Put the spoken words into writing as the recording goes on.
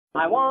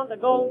I want to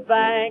go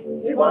back.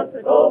 He wants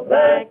to go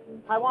back.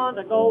 I want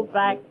to go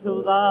back to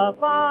the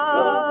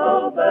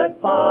farm. Go back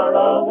far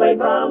away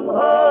from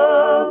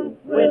home,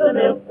 with a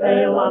milk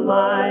pail on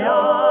my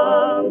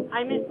arm.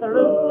 I miss the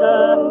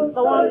rooster,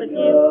 the one that used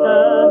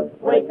to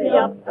wake me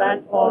up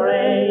at 4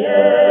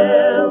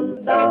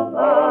 a.m. down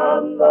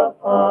on the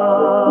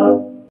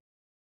farm.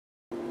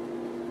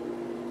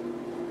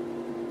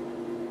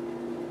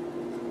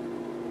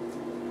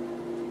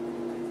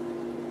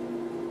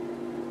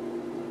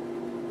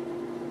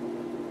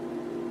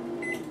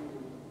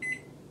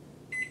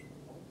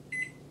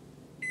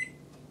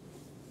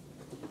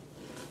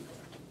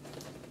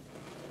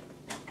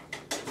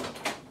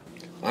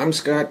 I'm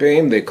Scott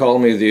Bain. They call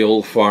me the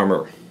Old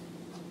Farmer.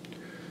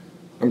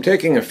 I'm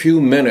taking a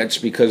few minutes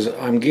because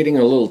I'm getting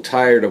a little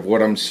tired of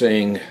what I'm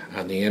seeing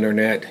on the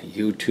internet,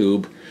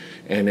 YouTube,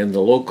 and in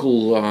the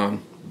local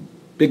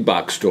big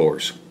box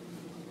stores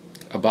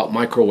about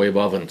microwave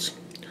ovens.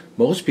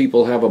 Most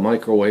people have a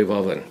microwave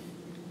oven,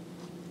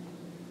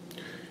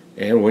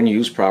 and when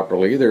used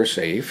properly, they're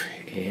safe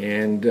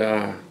and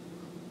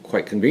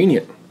quite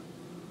convenient.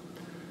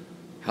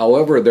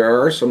 However,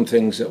 there are some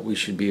things that we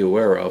should be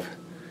aware of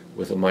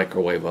with a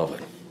microwave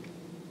oven.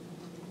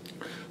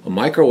 A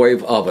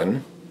microwave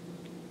oven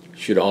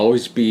should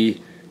always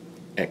be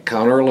at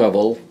counter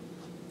level,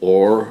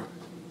 or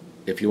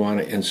if you want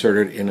to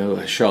insert it in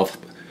a shelf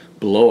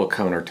below a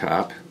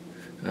countertop,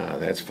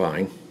 that's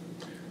fine.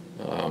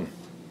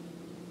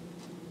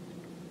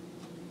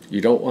 You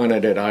don't want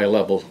it at eye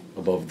level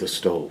above the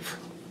stove.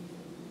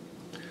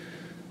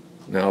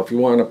 Now, if you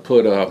want to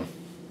put a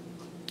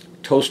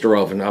toaster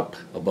oven up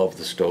above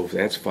the stove,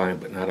 that's fine,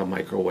 but not a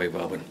microwave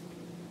oven.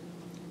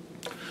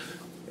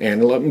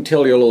 And let me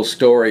tell you a little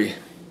story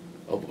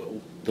of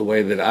the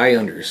way that I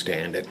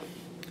understand it.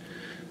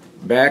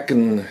 Back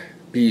in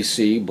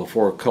BC,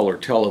 before color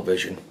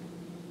television,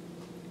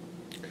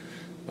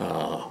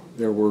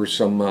 there were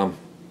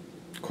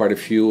quite a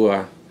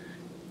few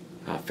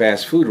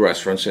fast food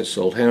restaurants that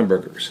sold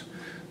hamburgers.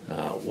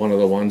 One of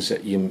the ones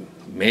that you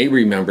may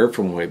remember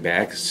from way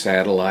back,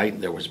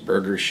 Satellite. There was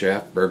Burger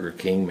Chef, Burger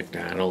King,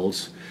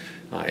 McDonald's.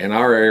 In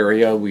our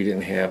area, we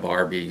didn't have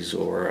Arby's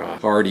or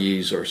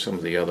Hardee's or some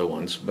of the other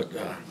ones, but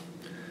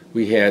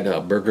we had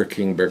Burger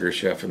King, Burger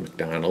Chef, and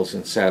McDonald's,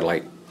 and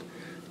Satellite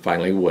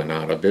finally went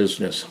out of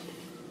business.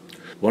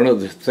 One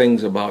of the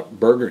things about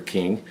Burger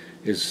King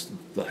is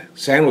the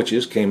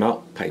sandwiches came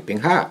out piping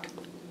hot.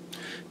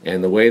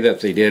 And the way that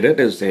they did it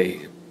is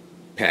they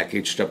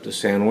packaged up the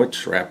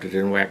sandwich, wrapped it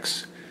in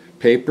wax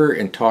paper,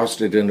 and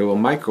tossed it into a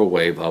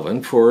microwave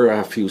oven for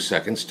a few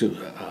seconds to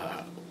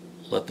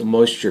let the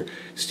moisture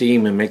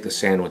steam and make the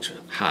sandwich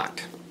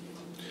hot.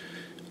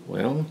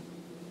 Well,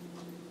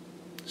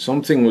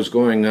 something was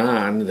going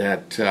on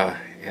that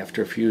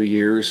after a few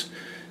years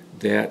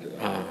that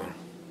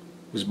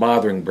was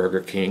bothering Burger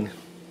King.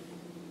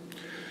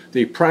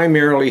 They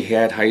primarily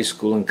had high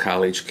school and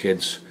college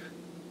kids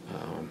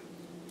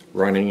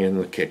running in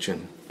the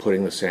kitchen,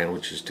 putting the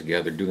sandwiches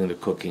together, doing the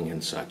cooking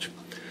and such.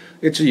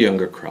 It's a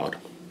younger crowd.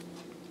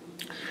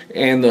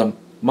 And the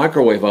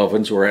microwave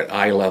ovens were at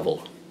eye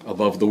level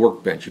above the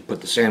workbench. You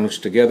put the sandwich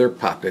together,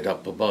 pop it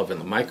up above in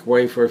the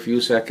microwave for a few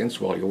seconds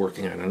while you're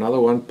working on another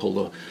one,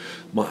 pull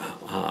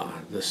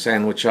the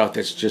sandwich out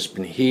that's just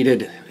been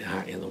heated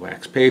in the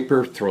wax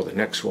paper, throw the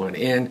next one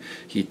in,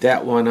 heat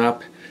that one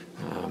up.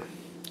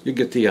 You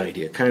get the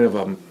idea, kind of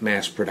a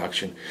mass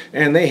production.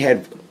 And they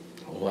had,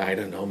 I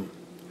don't know,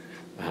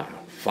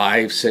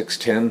 5, 6,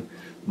 10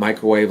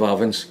 microwave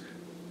ovens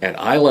at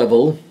eye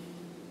level,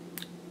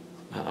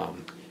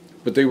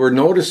 but they were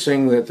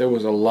noticing that there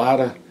was a lot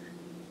of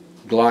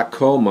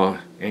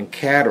glaucoma and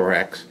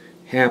cataracts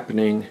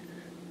happening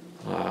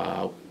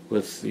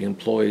with the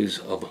employees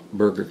of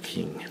Burger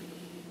King.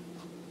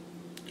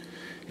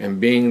 And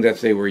being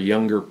that they were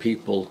younger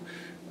people,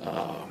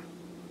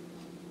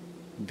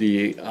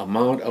 the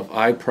amount of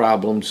eye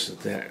problems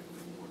that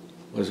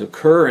was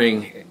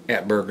occurring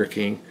at Burger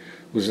King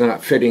was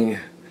not fitting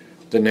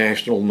the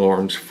national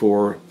norms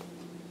for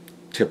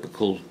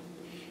typical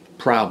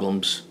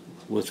problems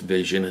with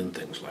vision and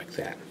things like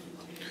that.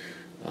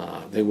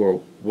 They were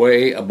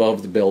way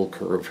above the bell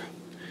curve,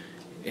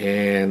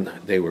 and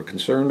they were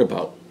concerned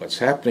about what's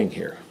happening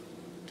here.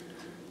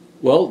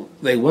 Well,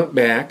 they went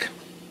back,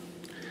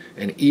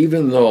 and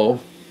even though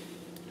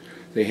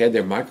they had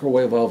their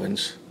microwave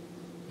ovens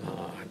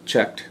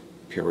checked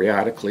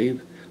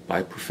periodically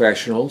by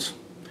professionals,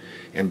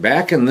 and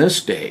back in this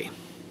day,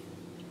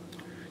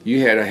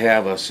 you had to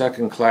have a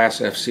second-class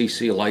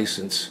FCC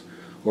license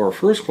or a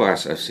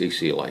first-class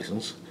FCC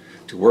license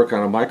to work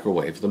on a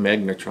microwave, the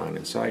magnetron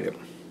inside it.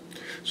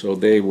 So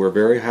they were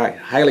very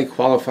highly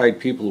qualified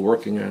people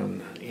working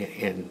on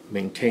and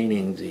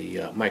maintaining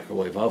the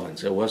microwave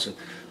ovens. It wasn't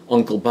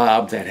Uncle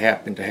Bob that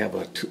happened to have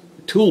a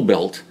tool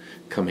belt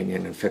coming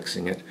in and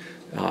fixing it.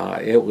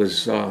 It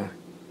was,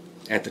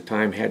 at the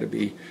time, had to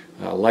be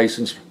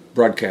licensed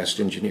broadcast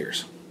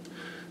engineers.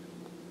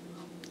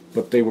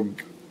 But the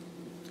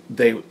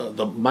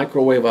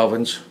microwave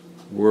ovens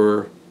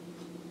were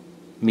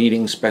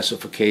meeting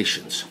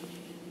specifications.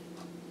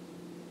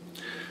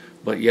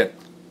 But yet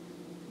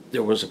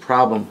there was a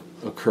problem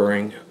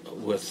occurring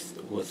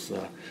with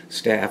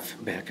staff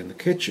back in the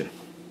kitchen.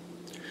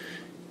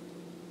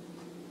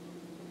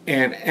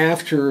 And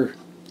after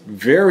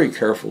very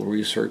careful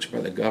research by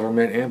the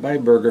government and by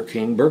Burger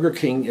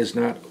King is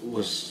not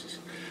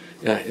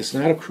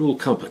a cruel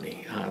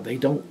company. They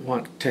don't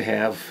want to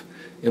have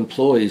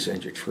employees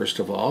injured, first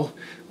of all,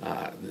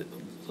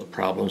 the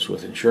problems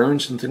with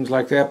insurance and things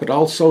like that, but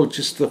also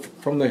just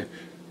from the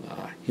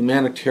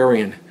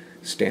humanitarian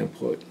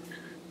standpoint.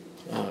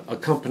 A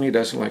company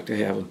doesn't like to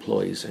have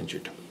employees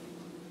injured.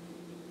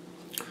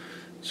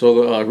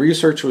 So the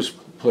research was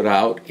put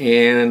out,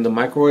 and the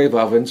microwave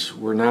ovens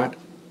were not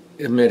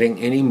emitting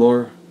any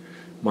more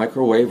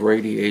microwave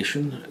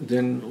radiation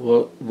than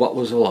what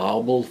was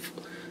allowable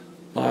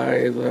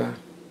by the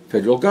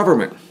federal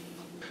government.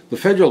 The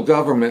federal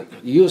government,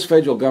 the U.S.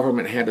 federal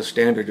government, had a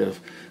standard of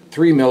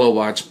 3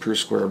 milliwatts per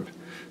square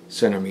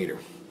centimeter.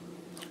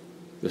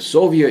 The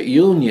Soviet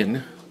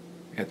Union,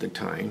 at the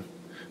time,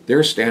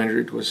 their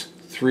standard was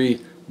 3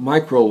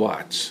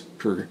 microwatts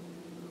per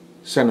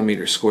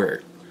centimeter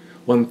squared,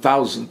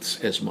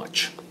 1/1000th as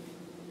much.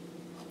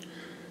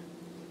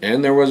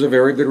 And there was a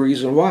very good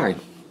reason why.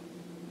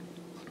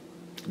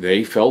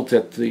 They felt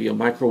that the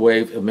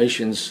microwave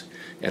emissions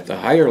at the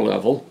higher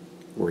level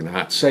were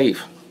not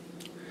safe.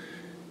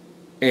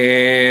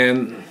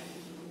 And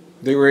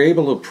they were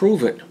able to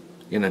prove it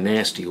in a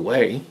nasty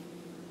way.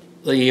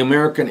 The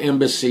American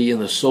embassy in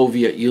the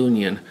Soviet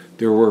Union,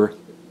 there were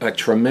a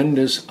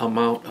tremendous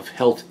amount of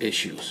health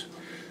issues.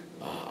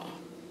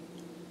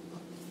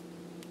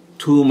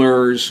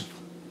 Tumors,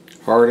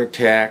 heart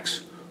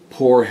attacks,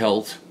 poor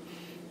health,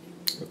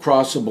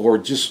 across the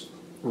board, just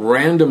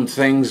random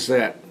things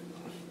that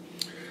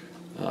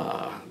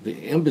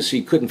the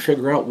embassy couldn't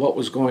figure out what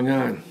was going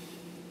on.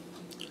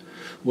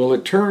 Well,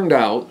 it turned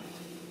out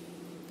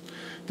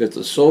that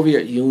the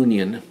Soviet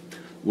Union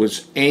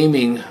was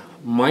aiming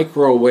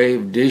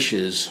microwave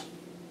dishes,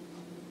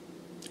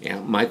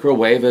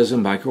 microwave as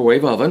in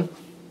microwave oven,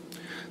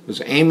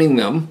 was aiming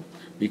them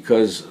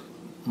because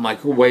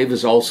microwave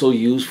is also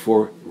used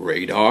for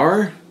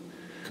radar,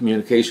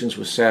 communications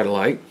with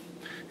satellite,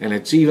 and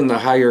it's even the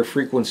higher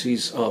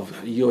frequencies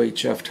of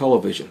UHF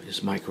television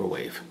is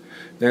microwave.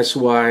 That's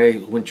why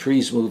when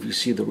trees move, you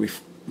see the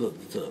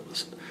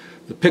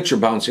picture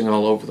bouncing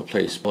all over the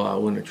place.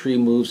 When a tree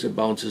moves, it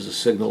bounces a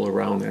signal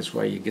around. That's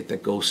why you get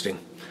that ghosting.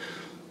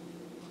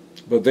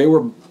 But they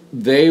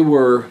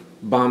were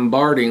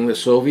bombarding, the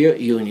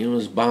Soviet Union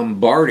was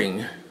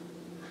bombarding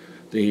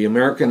the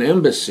American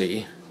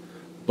embassy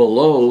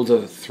below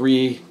the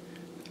 3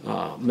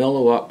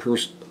 milliwatt per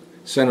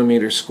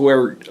centimeter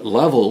squared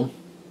level,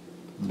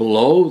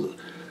 below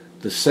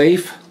the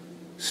safe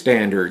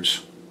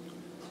standards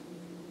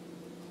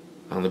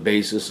on the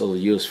basis of the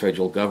U.S.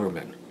 federal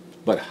government,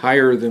 but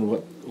higher than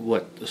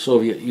what the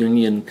Soviet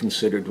Union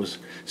considered was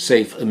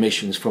safe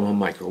emissions from a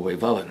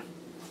microwave oven.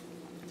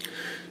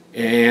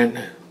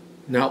 And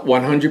not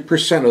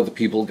 100% of the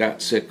people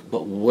got sick,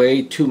 but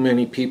way too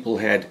many people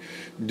had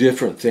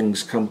different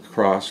things come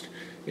across,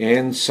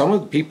 and some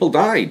of the people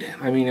died.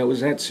 I mean, it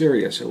was that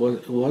serious. It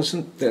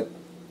wasn't that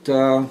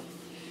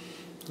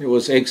it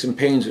was aches and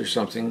pains or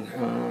something.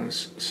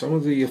 Some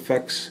of the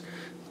effects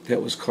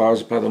that was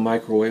caused by the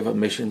microwave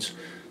emissions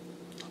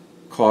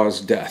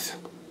caused death.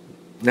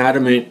 Not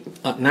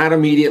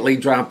immediately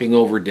dropping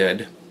over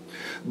dead,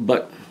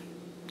 but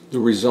the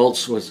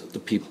results was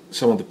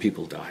some of the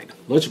people died.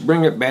 Let's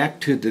bring it back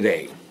to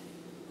today.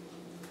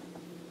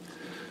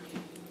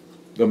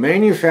 The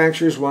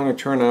manufacturers want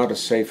to turn out a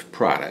safe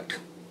product,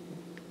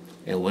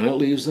 and when it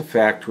leaves the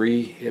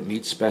factory, it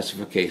meets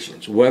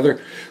specifications. Whether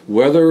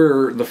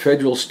the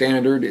federal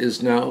standard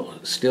is now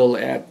still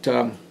at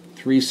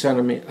 3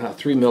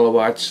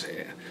 milliwatts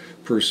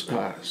per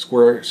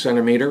square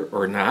centimeter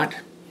or not,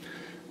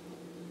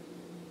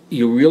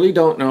 you really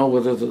don't know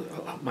whether the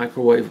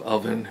microwave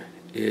oven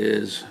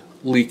is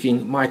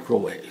leaking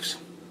microwaves.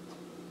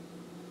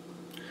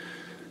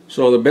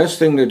 So the best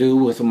thing to do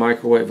with a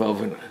microwave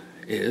oven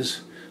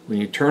is,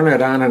 when you turn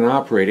it on and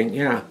operating,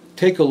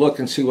 take a look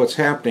and see what's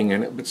happening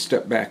in it, but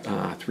step back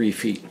 3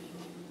 feet.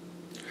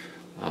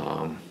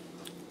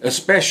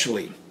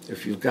 Especially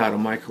if you've got a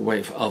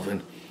microwave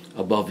oven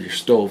above your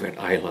stove at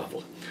eye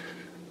level.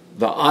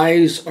 The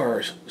eyes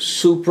are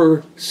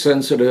super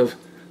sensitive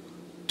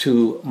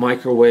to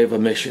microwave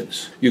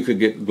emissions. You could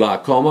get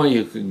glaucoma,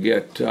 you could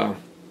get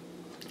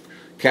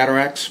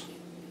cataracts,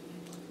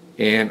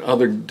 and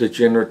other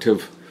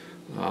degenerative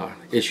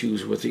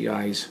issues with the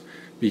eyes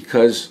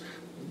because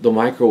the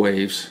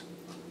microwaves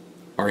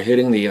are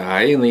hitting the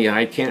eye and the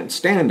eye can't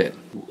stand it.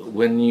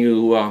 When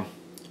you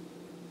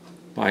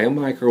buy a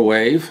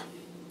microwave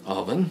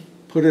oven,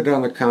 put it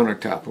on the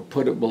countertop or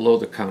put it below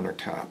the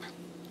countertop.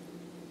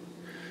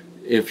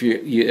 If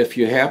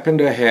you happen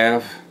to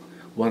have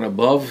one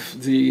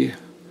above the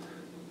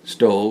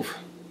stove,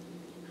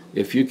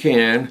 if you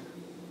can,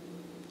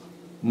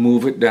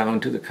 move it down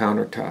to the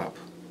countertop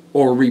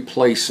or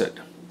replace it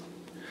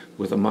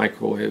with a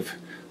microwave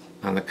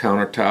on the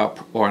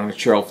countertop or on a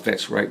shelf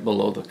that's right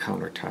below the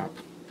countertop.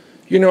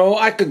 You know,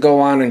 I could go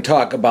on and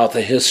talk about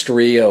the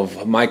history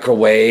of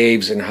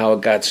microwaves and how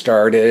it got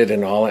started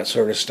and all that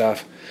sort of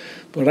stuff,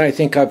 but I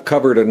think I've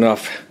covered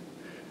enough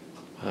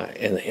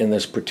in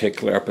this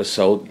particular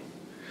episode.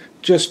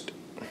 Just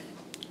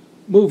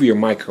move your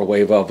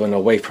microwave oven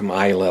away from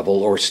eye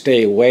level or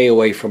stay way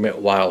away from it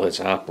while it's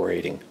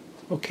operating.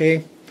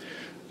 Okay?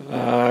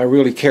 I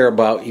really care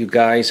about you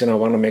guys, and I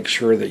want to make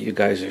sure that you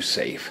guys are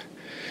safe.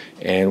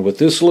 And with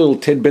this little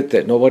tidbit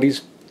that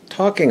nobody's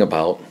talking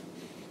about,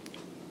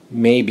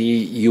 maybe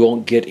you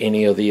won't get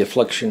any of the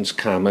afflictions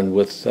common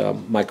with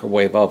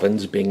microwave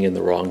ovens being in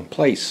the wrong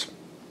place.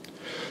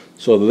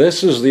 So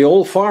this is the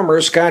old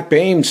farmer, Scott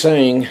Bain,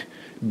 saying,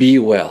 be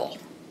well.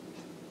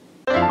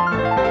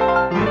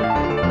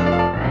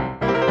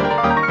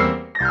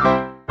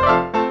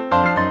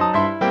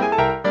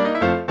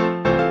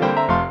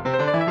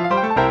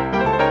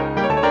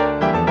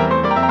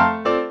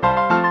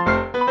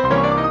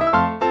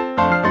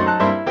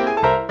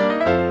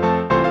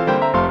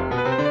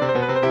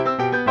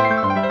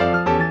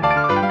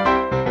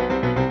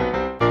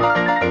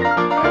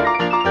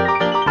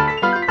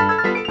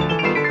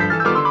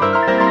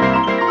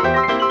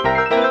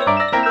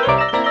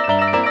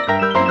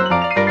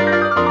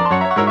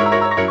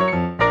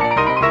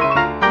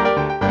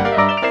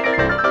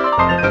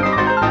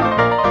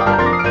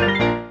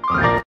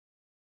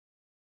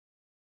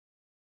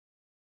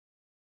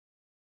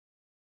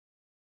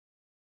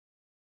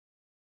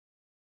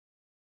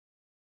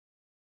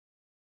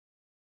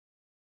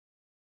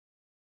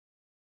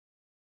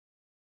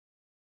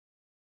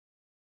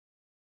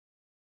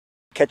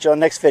 Catch you on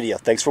the next video.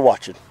 Thanks for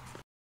watching.